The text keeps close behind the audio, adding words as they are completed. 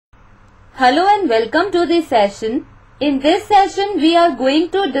Hello and welcome to the session. In this session, we are going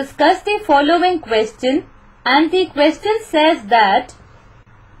to discuss the following question, and the question says that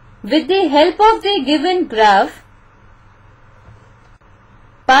with the help of the given graph,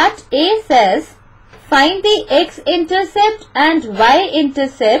 part A says find the x-intercept and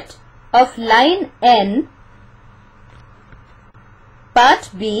y-intercept of line N. Part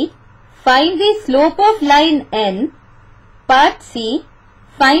B, find the slope of line N. Part C,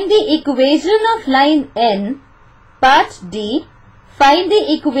 find the equation of line N. Part D, find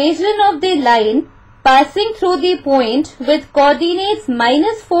the equation of the line passing through the point with coordinates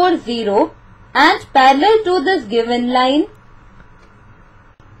 -4, 0 and parallel to this given line.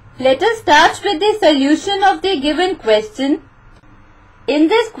 Let us start with the solution of the given question. In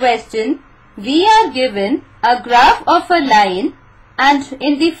this question, we are given a graph of a line, and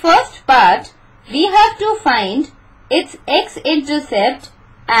in the first part, we have to find its x-intercept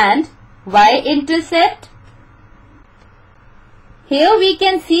and y-intercept. Here we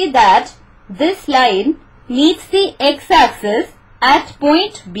can see that this line meets the x-axis at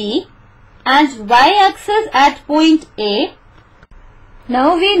point B and y-axis at point A.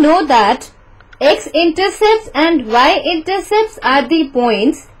 Now we know that x-intercepts and y-intercepts are the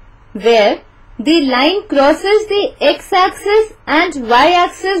points where the line crosses the x-axis and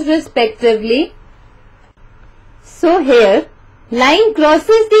y-axis respectively. So here, line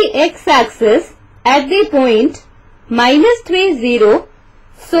crosses the x-axis at the point -3, 0.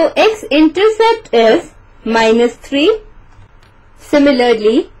 So x-intercept is -3.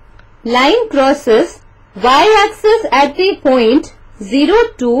 Similarly, line crosses y-axis at the point 0,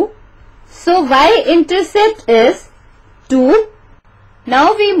 2. So y-intercept is 2.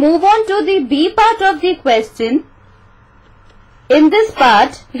 Now we move on to the B part of the question. In this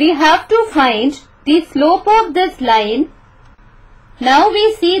part, we have to find the slope of this line. Now we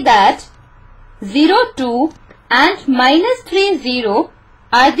see that 0, 2 and -3, 0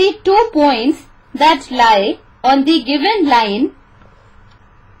 are the 2 points that lie on the given line.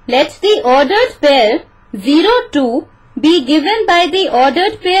 Let the ordered pair 0, 2 be given by the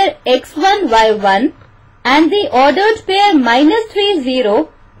ordered pair x1, y1 and the ordered pair -3, 0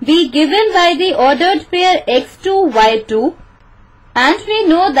 be given by the ordered pair x2, y2, and we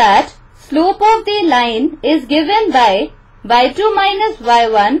know that slope of the line is given by y2 minus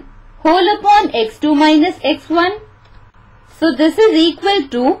y1 whole upon x2 minus x1. So this is equal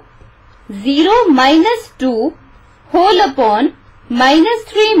to 0 minus 2 whole upon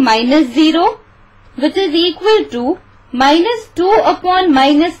 -3 minus 0, which is equal to -2 upon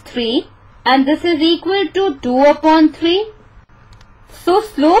 -3, and this is equal to 2 upon 3. So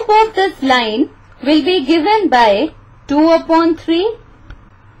slope of this line will be given by 2 upon 3.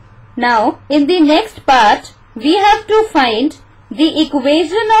 Now in the next part, we have to find the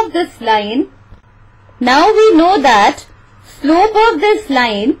equation of this line. Now we know that slope of this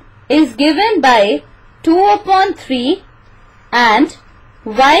line is given by 2 upon 3 and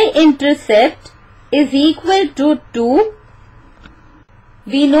y-intercept is equal to 2.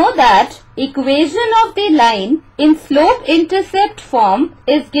 We know that equation of the line in slope-intercept form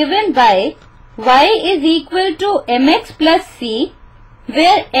is given by y is equal to mx plus c,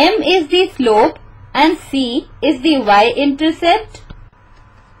 where m is the slope and c is the y-intercept.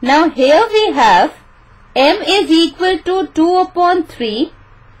 Now here we have m is equal to 2 upon 3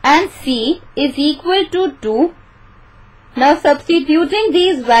 and c is equal to 2. Now substituting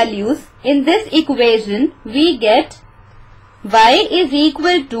these values in this equation, we get y is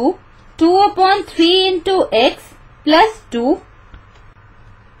equal to 2 upon 3 into x plus 2.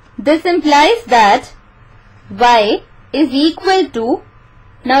 This implies that y is equal to,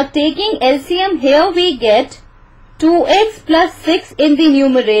 now taking LCM here, we get 2x plus 6 in the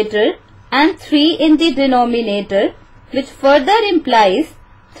numerator and 3 in the denominator, which further implies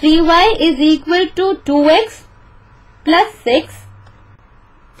 3y is equal to 2x plus 6.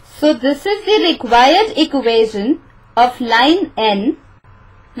 So this is the required equation of line N.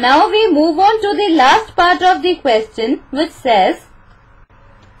 Now we move on to the last part of the question, which says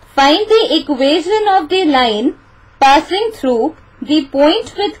find the equation of the line passing through the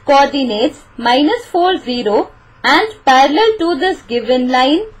point with coordinates -4, 0 and parallel to this given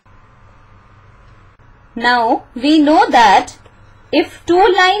line. Now we know that if two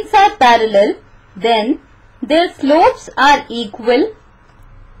lines are parallel, then their slopes are equal.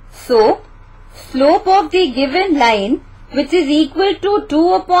 So slope of the given line, which is equal to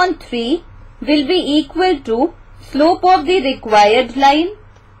 2 upon 3, will be equal to slope of the required line.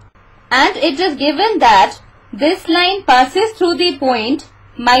 And it is given that this line passes through the point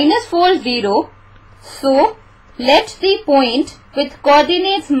 -4, 0. So Let the point with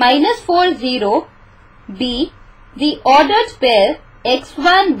coordinates -4, 0 be the ordered pair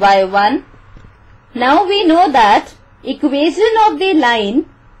x1, y1. Now we know that equation of the line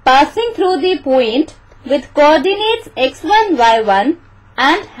passing through the point with coordinates x1, y1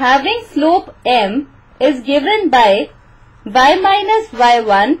 and having slope m is given by y minus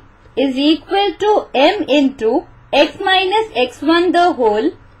y1 is equal to m into x minus x1 the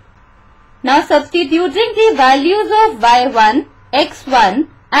whole. Now substituting the values of y1, x1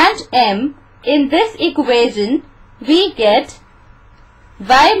 and m in this equation, we get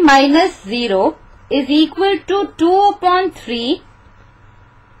y minus 0 is equal to 2 upon 3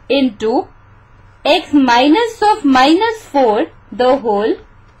 into x minus of minus 4 the whole.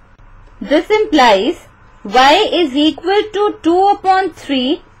 This implies y is equal to 2 upon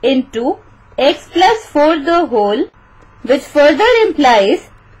 3 into x plus 4 the whole, which further implies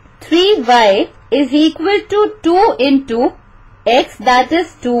 3y is equal to 2 into x, that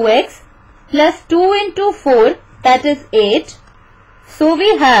is 2x, plus 2 into 4, that is 8. So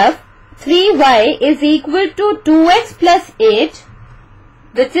we have 3y is equal to 2x plus 8,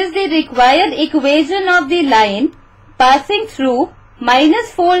 which is the required equation of the line passing through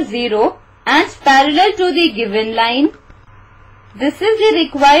 -4, 0 and parallel to the given line. This is the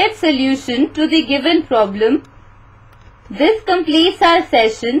required solution to the given problem. This completes our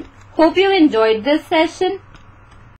session. Hope you enjoyed this session.